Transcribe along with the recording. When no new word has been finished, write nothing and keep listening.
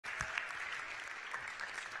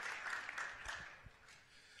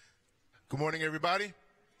Good morning, everybody.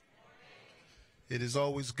 It is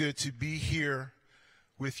always good to be here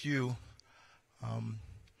with you.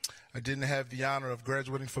 I didn't have the honor of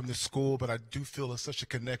graduating from this school, but I do feel such a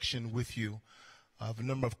connection with you. I have a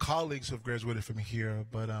number of colleagues who have graduated from here,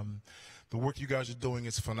 but the work you guys are doing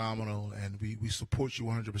is phenomenal, and we support you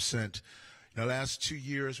 100%. In the last 2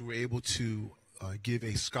 years, we were able to give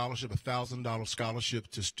a scholarship, $1,000 scholarship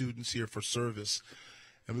to students here for service,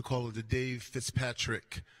 and we call it the Dave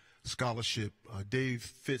Fitzpatrick Scholarship. Dave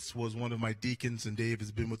Fitz was one of my deacons, and Dave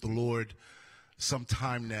has been with the Lord some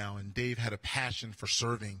time now, and Dave had a passion for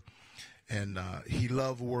serving, and he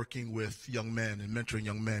loved working with young men and mentoring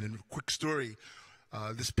young men. And a quick story,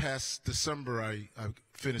 this past December, I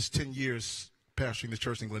finished 10 years pastoring the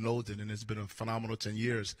church in Glenolden, and it's been a phenomenal 10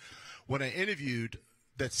 years. When I interviewed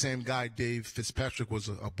that same guy, Dave Fitzpatrick, was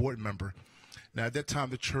a board member. Now, at that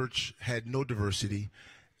time, the church had no diversity,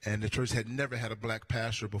 and the church had never had a black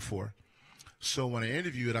pastor before. So when I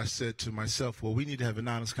interviewed, I said to myself, well, we need to have an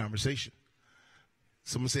honest conversation.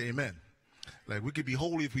 Someone say amen. Like, we could be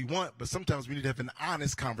holy if we want, but sometimes we need to have an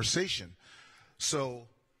honest conversation. So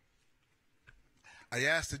I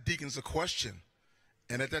asked the deacons a question,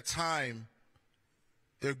 and at that time,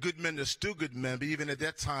 there are good men, there's still good men, but even at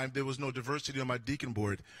that time, there was no diversity on my deacon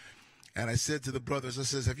board. And I said to the brothers, I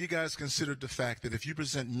says, have you guys considered the fact that if you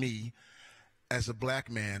present me as a black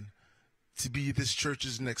man to be this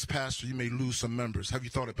church's next pastor, you may lose some members? Have you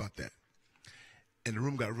thought about that? And the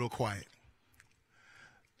room got real quiet.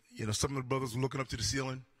 You know, some of the brothers were looking up to the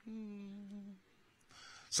ceiling.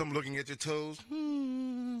 Some looking at their toes.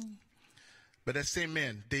 But that same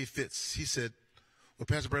man, Dave Fitz, he said, well,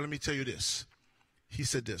 Pastor Brad, let me tell you this. He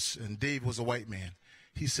said this, and Dave was a white man.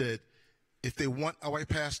 He said, if they want a white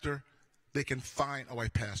pastor, they can find a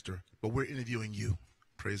white pastor, but we're interviewing you.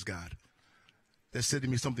 Praise God. That said to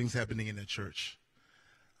me, something's happening in that church.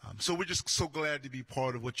 So we're just so glad to be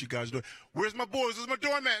part of what you guys are doing. Where's my boys? Where's my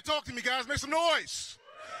doormat? Talk to me, guys. Make some noise.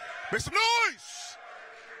 Make some noise.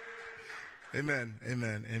 Amen,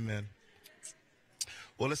 amen, amen.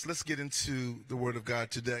 Well, let's get into the Word of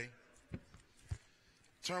God today.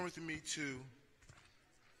 Turn with me to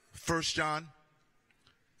 1 John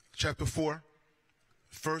chapter 4.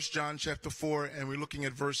 1 John chapter 4, and we're looking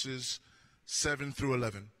at verses 7 through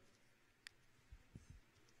 11.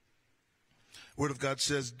 Word of God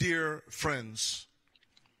says, dear friends,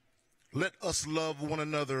 let us love one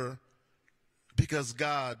another because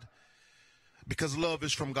love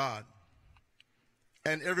is from God.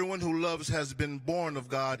 And everyone who loves has been born of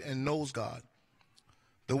God and knows God.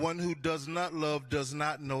 The one who does not love does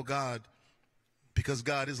not know God, because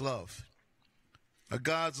God is love.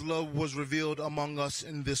 God's love was revealed among us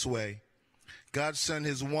in this way. God sent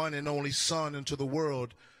his one and only Son into the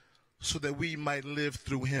world so that we might live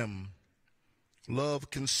through him. Love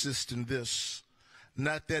consists in this,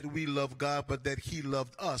 not that we love God, but that he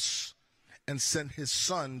loved us and sent his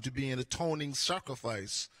Son to be an atoning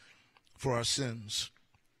sacrifice for our sins.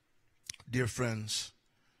 Dear friends,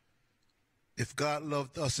 if God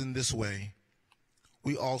loved us in this way,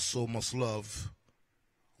 we also must love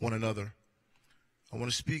one another. I want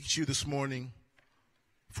to speak to you this morning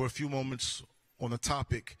for a few moments on the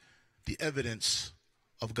topic, the evidence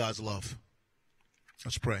of God's love.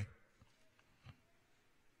 Let's pray.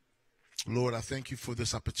 Lord, I thank you for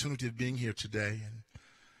this opportunity of being here today. And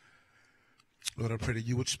Lord, I pray that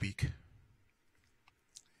you would speak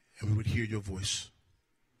and we would hear your voice.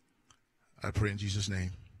 I pray in Jesus'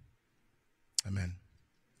 name. Amen.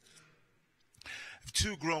 I have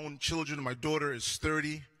 2 grown children. My daughter is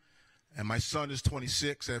 30 and my son is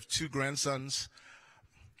 26. I have 2 grandsons.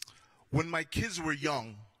 When my kids were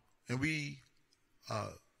young, and we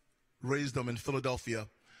raised them in Philadelphia,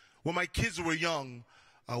 when my kids were young,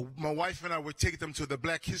 my wife and I would take them to the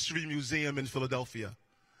Black History Museum in Philadelphia.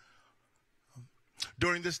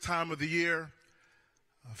 During this time of the year,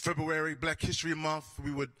 February, Black History Month,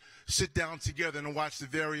 we would sit down together and watch the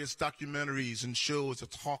various documentaries and shows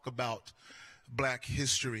that talk about black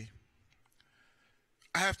history.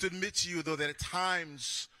 I have to admit to you, though, that at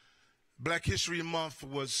times Black History Month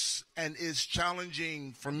was and is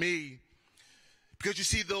challenging for me, because you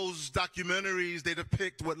see those documentaries, they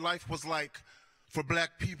depict what life was like for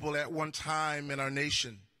black people at one time in our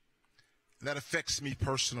nation. And that affects me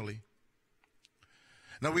personally.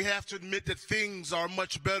 Now, we have to admit that things are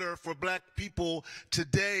much better for black people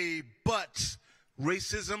today, but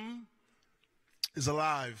racism is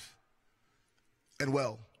alive and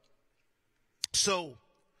well. So,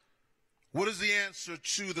 what is the answer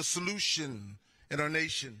to the solution in our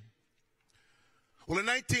nation? Well, in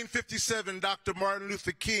 1957, Dr. Martin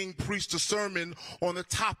Luther King preached a sermon on the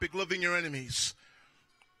topic, loving your enemies.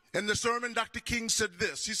 In the sermon, Dr. King said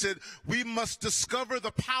this. He said, we must discover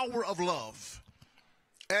the power of love.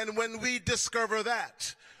 And when we discover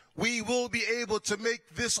that, we will be able to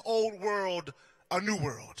make this old world a new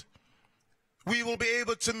world. We will be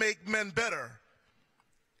able to make men better.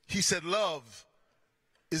 He said, love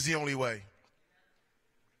is the only way.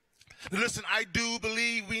 Listen, I do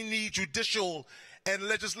believe we need judicial and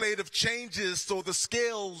legislative changes so the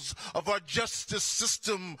scales of our justice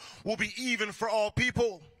system will be even for all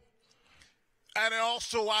people. And I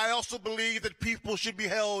also believe that people should be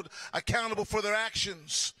held accountable for their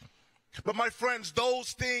actions. But my friends,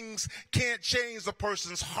 those things can't change a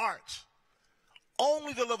person's heart.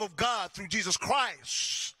 Only the love of God through Jesus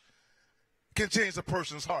Christ can change a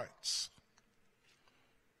person's hearts.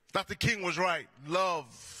 Dr. King was right.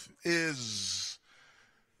 Love is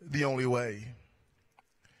the only way.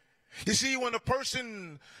 You see, when a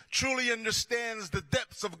person truly understands the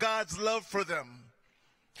depths of God's love for them,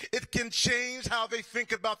 it can change how they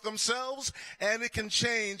think about themselves, and it can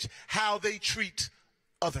change how they treat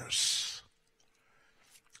others.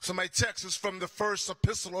 So my text is from the first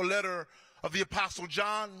epistle or letter of the Apostle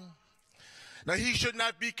John. Now, he should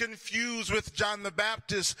not be confused with John the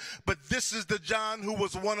Baptist, but this is the John who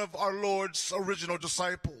was one of our Lord's original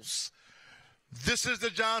disciples. This is the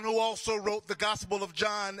John who also wrote the Gospel of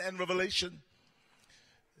John and Revelation.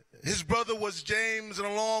 His brother was James, and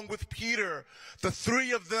along with Peter, the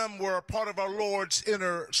three of them were a part of our Lord's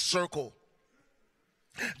inner circle.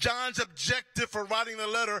 John's objective for writing the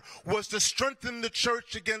letter was to strengthen the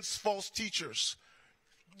church against false teachers,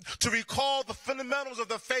 to recall the fundamentals of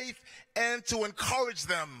the faith, and to encourage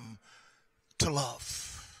them to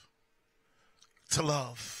love. To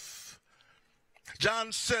love.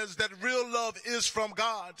 John says that real love is from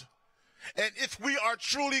God. And if we are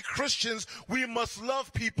truly Christians, we must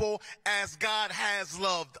love people as God has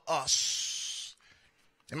loved us.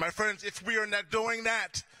 And my friends, if we are not doing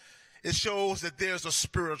that, it shows that there's a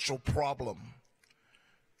spiritual problem.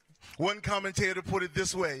 One commentator put it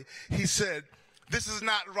this way. He said, this is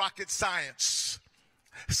not rocket science.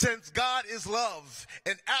 Since God is love,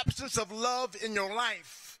 an absence of love in your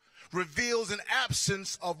life reveals an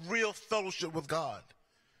absence of real fellowship with God.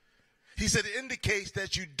 He said it indicates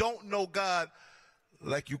that you don't know God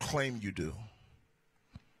like you claim you do.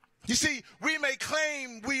 You see, we may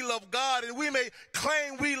claim we love God and we may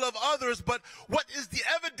claim we love others, but what is the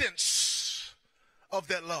evidence of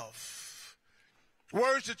that love?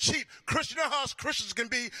 Words are cheap. Christian or how Christians can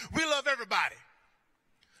be, we love everybody.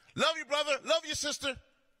 Love you, brother. Love you, sister.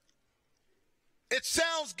 It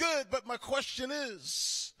sounds good, but my question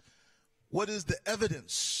is, what is the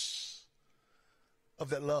evidence of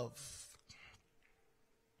that love?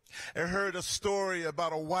 I heard a story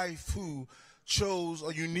about a wife who chose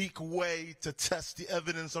a unique way to test the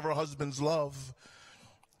evidence of her husband's love.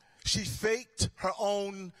 She faked her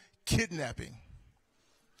own kidnapping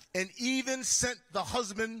and even sent the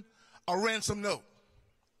husband a ransom note.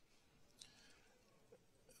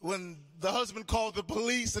 When the husband called the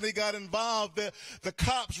police and they got involved, the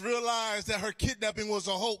cops realized that her kidnapping was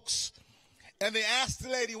a hoax. And they asked the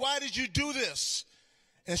lady, why did you do this?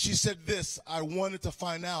 And she said this, I wanted to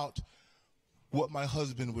find out what my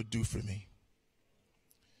husband would do for me.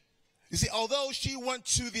 You see, although she went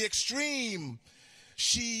to the extreme,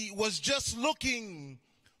 she was just looking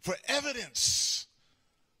for evidence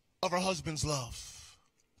of her husband's love.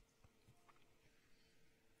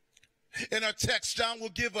 In our text, John will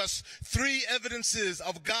give us three evidences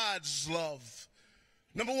of God's love.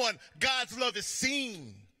 Number one, God's love is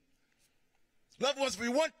seen. Loved ones, we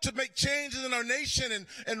want to make changes in our nation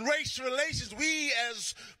and race relations. We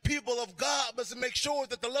as people of God must make sure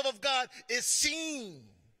that the love of God is seen.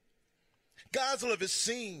 God's love is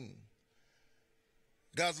seen.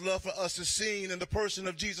 God's love for us is seen in the person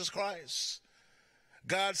of Jesus Christ.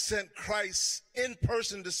 God sent Christ in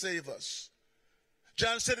person to save us.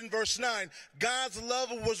 John said in verse 9, God's love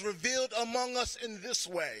was revealed among us in this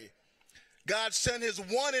way. God sent his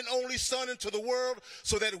one and only Son into the world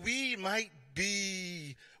so that we might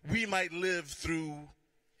live through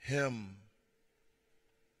him.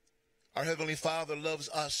 Our Heavenly Father loves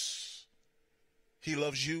us. He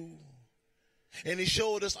loves you. And he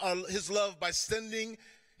showed us his love by sending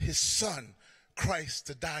his Son, Christ,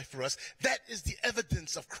 to die for us. That is the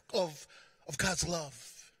evidence of God's love.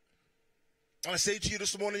 And I say to you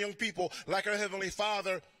this morning, young people, like our Heavenly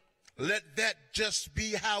Father, let that just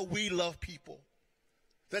be how we love people.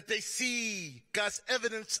 That they see God's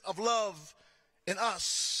evidence of love in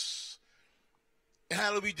us. And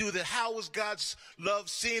how do we do that? How is God's love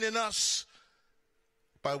seen in us?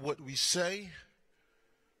 By what we say,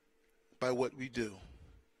 by what we do.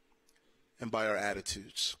 and by our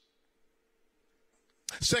attitudes.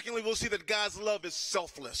 Secondly, we'll see that God's love is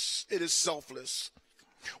selfless. It is selfless.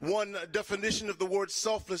 One definition of the word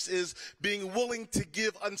selfless is being willing to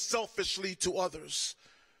give unselfishly to others.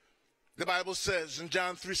 The Bible says in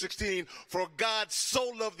John 3:16, for God so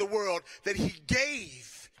loved the world that he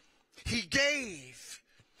gave his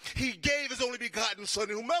only begotten Son,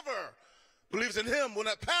 and whomever believes in him will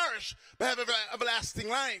not perish but have everlasting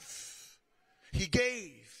life. He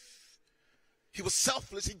gave. He was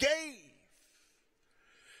selfless. He gave.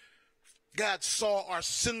 God saw our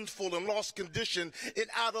sinful and lost condition, and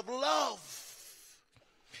out of love,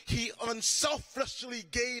 he unselfishly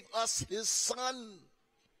gave us his Son.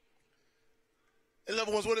 And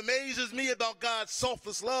loved ones, what amazes me about God's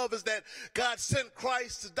selfless love is that God sent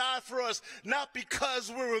Christ to die for us, not because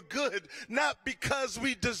we were good, not because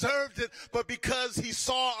we deserved it, but because he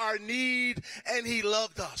saw our need and he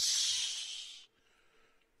loved us.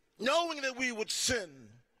 Knowing that we would sin,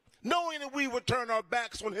 knowing that we would turn our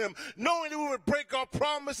backs on him, knowing that we would break our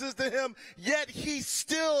promises to him, yet he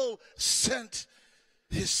still sent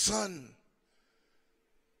his Son.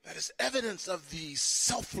 That is evidence of the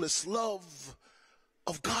selfless love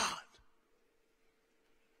of God.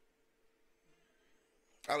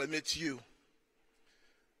 I'll admit to you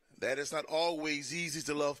that it's not always easy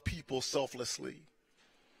to love people selflessly.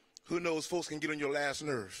 Who knows, folks can get on your last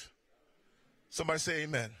nerve. Somebody say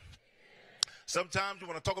amen. Sometimes you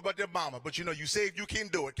want to talk about their mama, but you know, you saved, you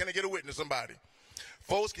can't do it. Can I get a witness, somebody?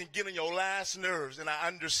 Folks can get on your last nerves, and I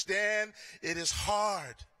understand it is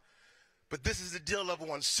hard. But this is the deal, loved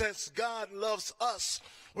ones. Since God loves us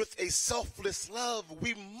with a selfless love,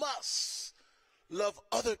 we must love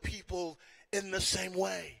other people in the same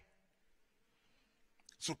way.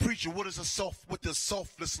 So preacher, what does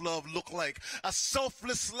selfless love look like? A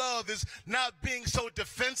selfless love is not being so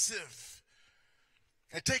defensive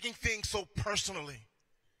and taking things so personally.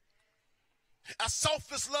 A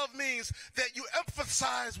selfless love means that you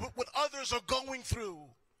empathize with what others are going through.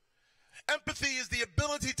 Empathy is the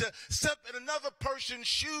ability to step in another person's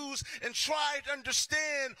shoes and try to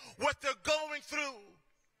understand what they're going through.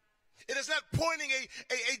 It is not pointing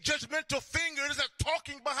a judgmental finger. It is not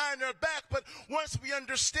talking behind their back. But once we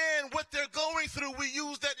understand what they're going through, we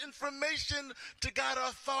use that information to guide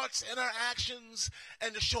our thoughts and our actions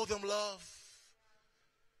and to show them love.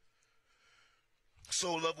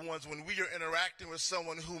 So, loved ones, when we are interacting with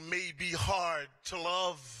someone who may be hard to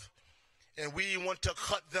love and we want to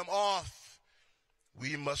cut them off,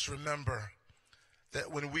 we must remember that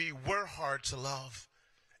when we were hard to love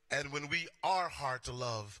and when we are hard to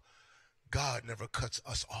love, God never cuts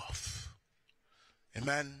us off.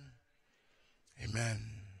 Amen. Amen.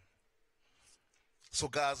 So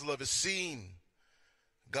God's love is seen.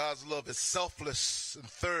 God's love is selfless. And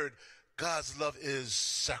third, God's love is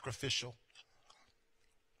sacrificial.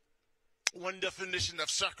 One definition of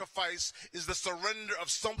sacrifice is the surrender of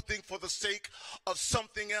something for the sake of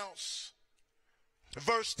something else.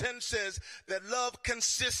 Verse 10 says that love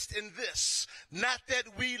consists in this, not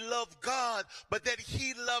that we love God, but that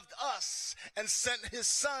he loved us and sent his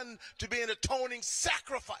Son to be an atoning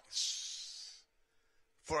sacrifice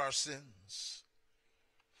for our sins.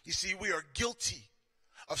 You see, we are guilty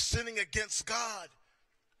of sinning against God,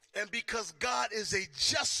 and because God is a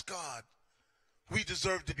just God, we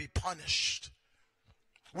deserve to be punished.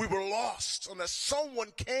 We were lost unless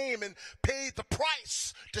someone came and paid the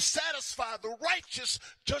price to satisfy the righteous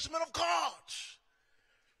judgment of God.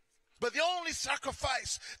 But the only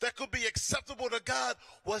sacrifice that could be acceptable to God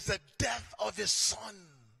was the death of his Son.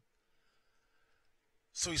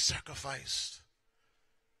 So he sacrificed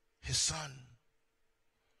his Son.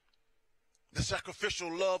 The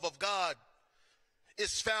sacrificial love of God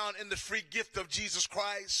is found in the free gift of Jesus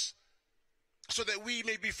Christ, so that we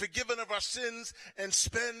may be forgiven of our sins and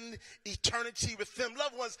spend eternity with him.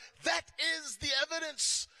 Loved ones, that is the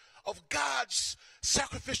evidence of God's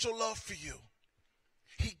sacrificial love for you.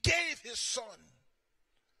 He gave his Son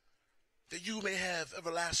that you may have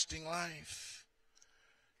everlasting life.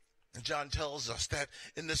 And John tells us that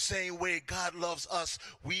in the same way God loves us,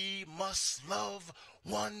 we must love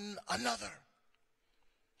one another.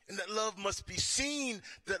 And that love must be seen,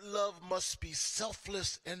 that love must be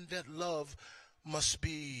selfless, and that love must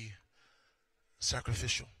be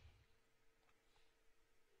sacrificial.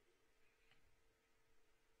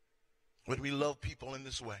 When we love people in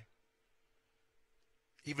this way,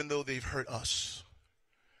 even though they've hurt us,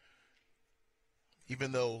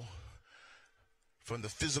 even though from the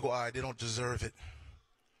physical eye they don't deserve it,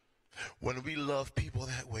 when we love people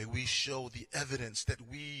that way, we show the evidence that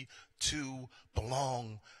we too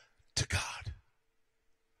belong to God.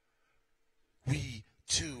 We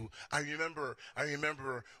too to. I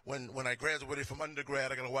remember when I graduated from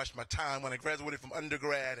undergrad. I got to watch my time. When I graduated from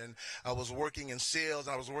undergrad, and I was working in sales,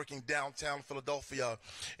 and I was working downtown Philadelphia,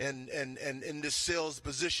 and in this sales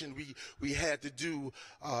position, we had to do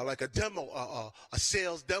like a demo, a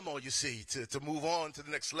sales demo, you see, to move on to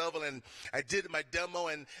the next level. And I did my demo,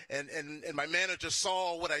 and my manager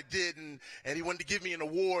saw what I did, and he wanted to give me an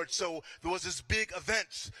award. So there was this big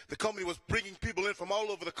event. The company was bringing people in from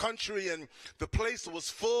all over the country, and the place was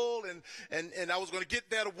full, and I was going to get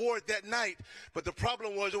that award that night. But the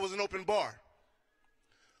problem was it was an open bar.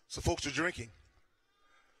 So folks were drinking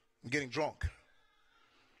and getting drunk.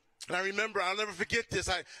 And I remember, I'll never forget this.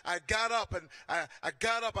 I got up and I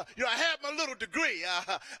got up. I had my little degree.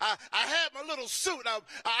 I had my little suit. I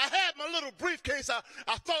had my little briefcase. I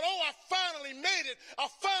thought, oh, I finally made it. I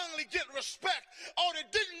finally get respect. Oh, they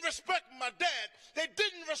didn't respect my dad. They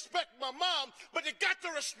didn't respect my mom, but they got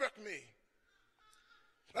to respect me.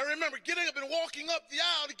 I remember getting up and walking up the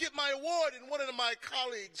aisle to get my award, and one of my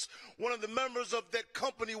colleagues, one of the members of that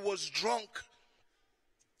company, was drunk.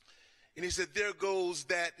 And he said, there goes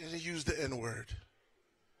that, and he used the N-word.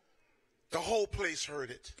 The whole place heard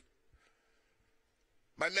it.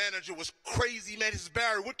 My manager was crazy, man. He says,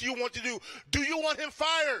 Barry, what do you want to do? Do you want him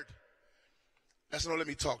fired? I said, no, let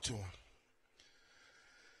me talk to him.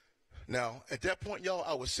 Now, at that point, y'all,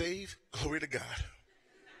 I was saved. Glory to God.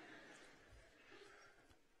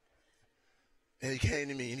 And he came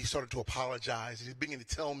to me, and he started to apologize, and he began to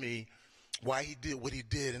tell me why he did what he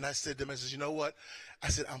did. And I said to him, I said, you know what? I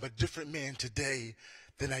said, I'm a different man today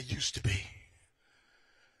than I used to be.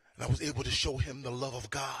 And I was able to show him the love of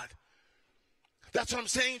God. That's what I'm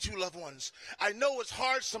saying to you, loved ones. I know it's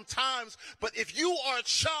hard sometimes, but if you are a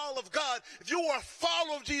child of God, if you are a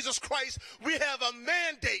follower of Jesus Christ, we have a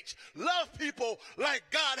mandate. Love people like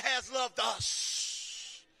God has loved us.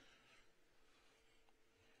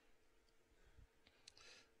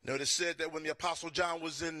 Notice said that when the Apostle John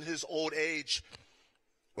was in his old age,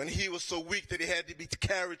 when he was so weak that he had to be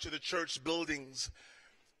carried to the church buildings,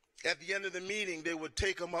 at the end of the meeting, they would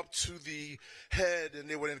take him up to the head and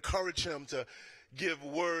they would encourage him to give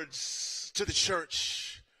words to the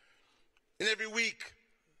church. And every week,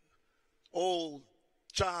 old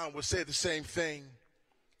John would say the same thing.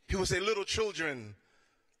 He would say, little children,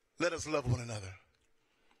 let us love one another.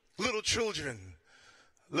 Little children,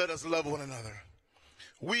 let us love one another.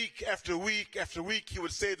 Week after week after week, he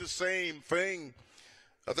would say the same thing.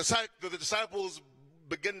 The disciples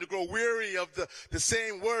began to grow weary of the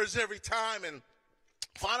same words every time. And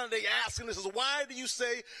finally they asked him, this is, why do you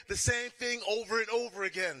say the same thing over and over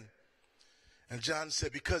again? And John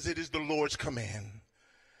said, because it is the Lord's command.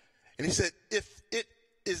 And he said, if it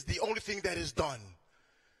is the only thing that is done,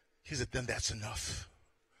 he said, then that's enough.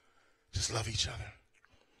 Just love each other.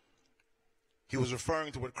 He was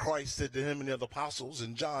referring to what Christ said to him and the other apostles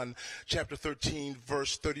in John chapter 13,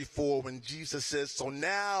 verse 34, when Jesus says, so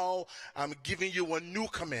now I'm giving you a new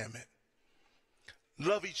commandment.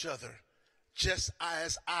 Love each other just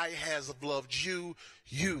as I have loved you.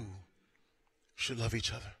 You should love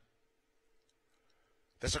each other.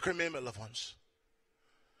 That's a commandment, loved ones.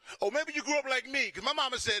 Oh, maybe you grew up like me, because my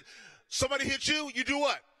mama said, somebody hit you, you do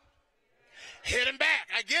what? Hit him back.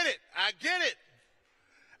 I get it. I get it.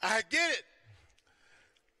 I get it.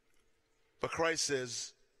 But Christ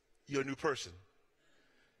says, you're a new person.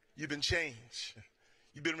 You've been changed.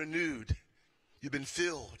 You've been renewed. You've been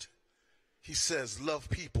filled. He says, love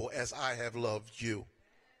people as I have loved you.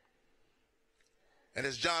 And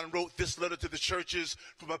as John wrote this letter to the churches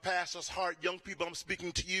from a pastor's heart, young people, I'm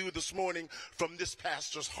speaking to you this morning from this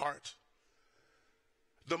pastor's heart.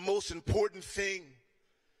 The most important thing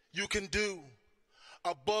you can do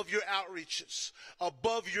above your outreaches,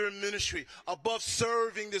 above your ministry, above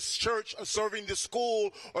serving this church or serving this school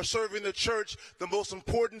or serving the church, the most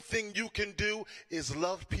important thing you can do is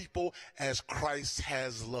love people as Christ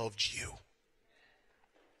has loved you.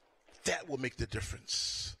 That will make the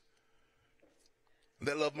difference.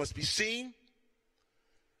 That love must be seen,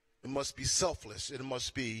 it must be selfless, it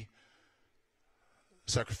must be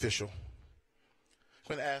sacrificial.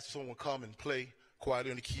 I'm going to ask someone to come and play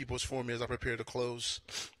quietly on the keyboards for me as I prepare to close.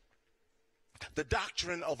 The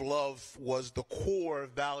doctrine of love was the core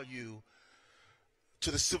value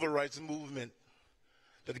to the civil rights movement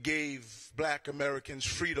that gave black Americans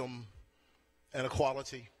freedom and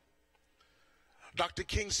equality. Dr.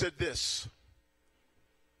 King said this: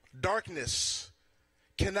 darkness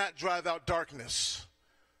cannot drive out darkness.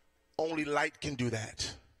 Only light can do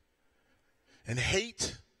that. And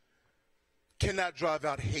hate cannot drive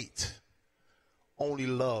out hate. Only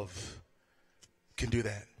love can do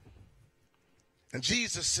that. And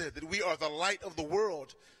Jesus said that we are the light of the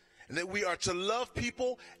world and that we are to love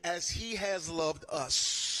people as he has loved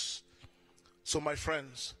us. So my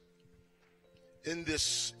friends, in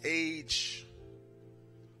this age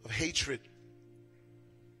of hatred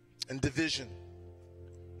and division,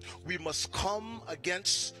 we must come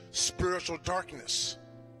against spiritual darkness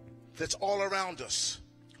that's all around us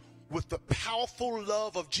with the powerful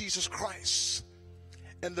love of Jesus Christ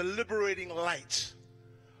and the liberating light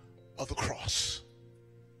of the cross.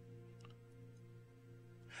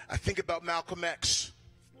 I think about Malcolm X.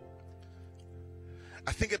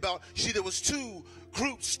 I think about, there was two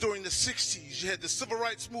groups during the 60s. You had the civil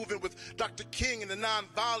rights movement with Dr. King and the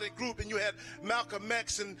nonviolent group, and you had Malcolm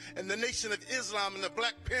X and the Nation of Islam and the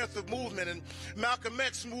Black Panther movement. And Malcolm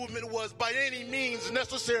X movement was by any means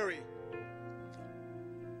necessary.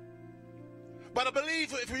 But I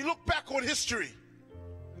believe if we look back on history,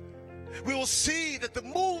 we will see that the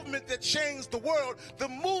movement that changed the world, the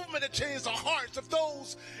movement that changed the hearts of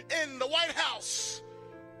those in the White House,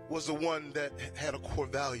 was the one that had a core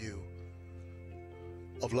value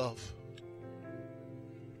of love.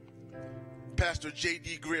 Pastor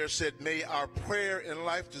J.D. Greer said, "May our prayer and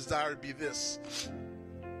life desire be this: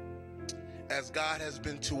 as God has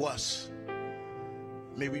been to us,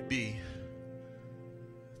 may we be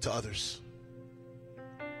to others."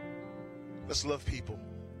 Let's love people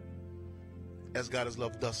as God has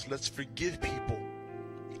loved us. Let's forgive people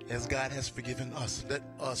as God has forgiven us. Let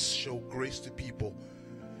us show grace to people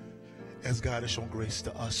as God has shown grace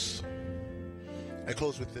to us. I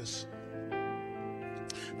close with this.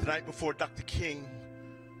 The night before Dr. King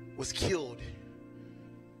was killed,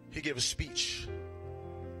 he gave a speech.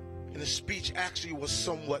 And his speech actually was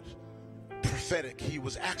somewhat prophetic. He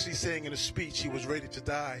was actually saying in his speech he was ready to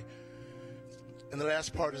die. And the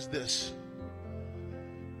last part is this: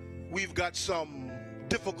 we've got some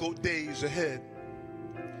difficult days ahead,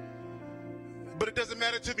 but it doesn't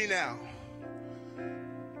matter to me now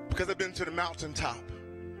because I've been to the mountaintop.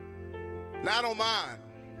 Now I don't mind.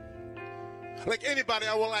 Like anybody,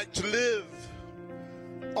 I would like to live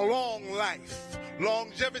a long life.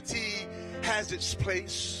 Longevity has its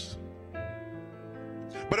place,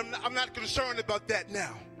 but I'm not concerned about that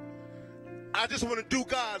now. I just want to do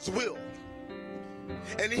God's will.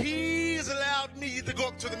 And he's allowed me to go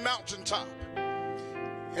up to the mountaintop.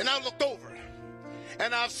 And I looked over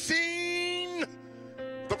and I've seen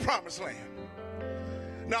the promised land.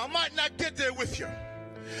 Now I might not get there with you,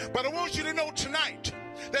 but I want you to know tonight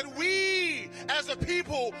that we as a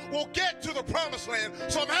people will get to the promised land.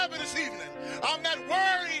 So I'm happy this evening. I'm not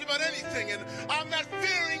worried about anything, and I'm not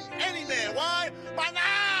fearing any man. Why? My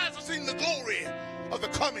eyes have seen the glory of the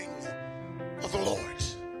coming of the Lord.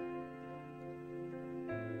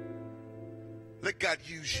 Let God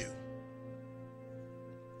use you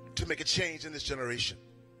to make a change in this generation.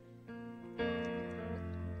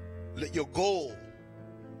 Let your goal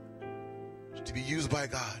to be used by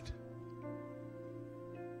God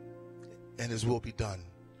and his will be done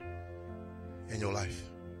in your life.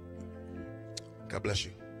 God bless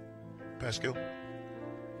you. Pascal.